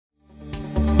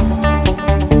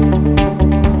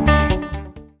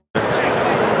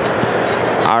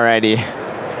Alrighty.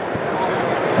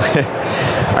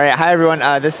 Alright, hi everyone.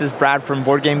 This is Brad from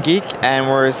Board Game Geek, and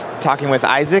we're talking with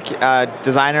Isaac,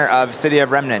 designer of City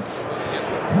of Remnants.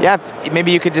 Yeah,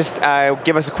 maybe you could just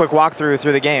give us a quick walkthrough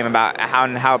through the game about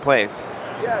how it plays.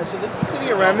 Yeah, so this is City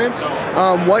of Remnants.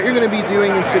 What you're going to be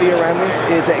doing in City of Remnants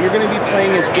is that you're going to be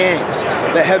playing as gangs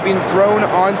that have been thrown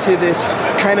onto this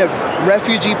kind of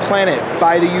refugee planet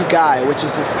by the Yugai, which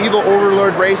is this evil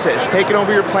overlord race that's taken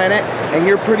over your planet, and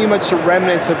you're pretty much the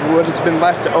remnants of what has been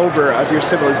left over of your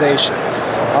civilization.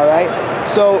 Alright?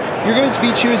 So you're going to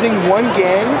be choosing one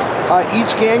gang.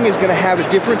 Each gang is going to have a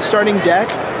different starting deck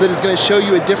that is going to show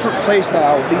you a different play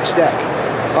style with each deck.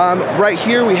 Right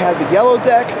here we have the yellow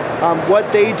deck.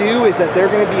 What they do is that they're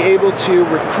going to be able to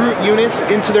recruit units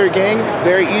into their gang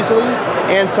very easily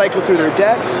and cycle through their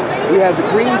deck. We have the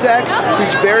green deck,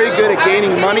 who's very good at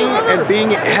gaining money, and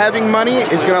having money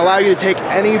is going to allow you to take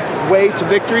any way to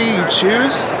victory you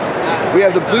choose. We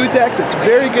have the blue deck that's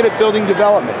very good at building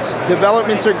developments.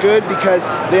 Developments are good because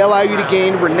they allow you to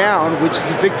gain renown, which is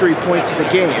the victory points of the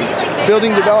game.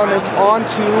 Building developments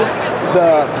onto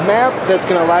the map, that's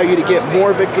going to allow you to get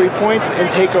more victory points and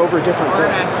take over different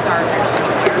things.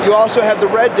 You also have the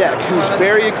red deck, who's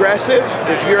very aggressive.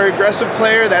 If you're an aggressive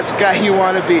player, that's the guy you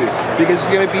want to be, because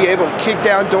he's going to be able to kick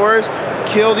down doors,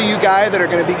 kill the Yugai that are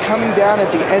going to be coming down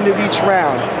at the end of each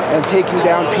round and taking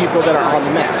down people that are on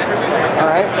the map.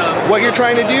 Alright? What you're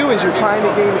trying to do is you're trying to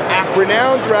gain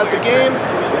renown throughout the game.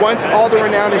 Once all the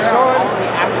renown is gone,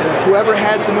 whoever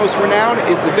has the most renown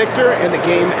is the victor, and the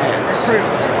game ends.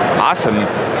 Awesome.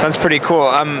 Sounds pretty cool.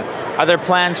 Are there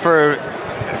plans for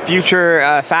future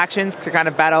factions to kind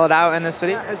of battle it out in the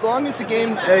city? Yeah, as long as the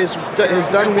game is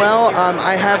done well,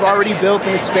 I have already built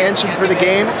an expansion for the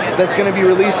game that's going to be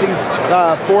releasing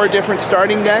 4 different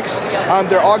starting decks.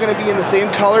 They're all going to be in the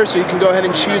same color, so you can go ahead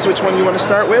and choose which one you want to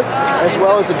start with, as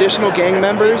well as additional gang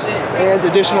members and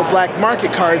additional black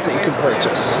market cards that you can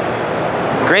purchase.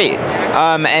 Great.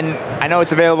 And I know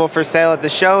it's available for sale at the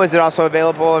show. Is it also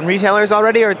available in retailers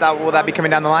already, or will that be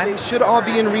coming down the line? They should all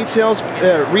be in retail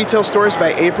stores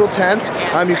by April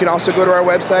 10th. You can also go to our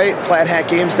website,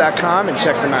 plaidhatgames.com, and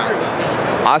check them out.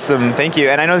 Awesome, thank you.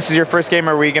 And I know this is your first game.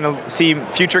 Are we going to see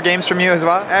future games from you as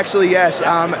well? Actually, yes.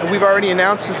 We've already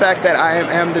announced the fact that I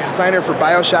am the designer for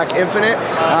BioShock Infinite,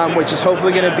 which is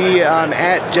hopefully going to be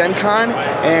at Gen Con,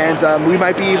 and we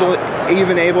might be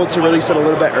even able to release it a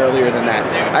little bit earlier than that.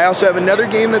 I also have another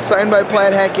game that's signed by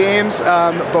Plaid Hat Games,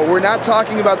 but we're not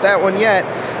talking about that one yet,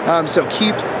 so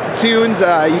keep tuned.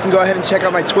 You can go ahead and check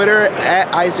out my Twitter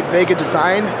at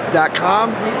isaacvegadesign.com,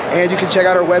 and you can check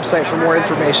out our website for more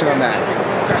information on that.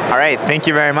 All right, thank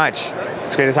you very much.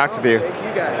 It's great to talk to you. Thank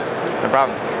you guys. No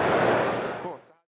problem.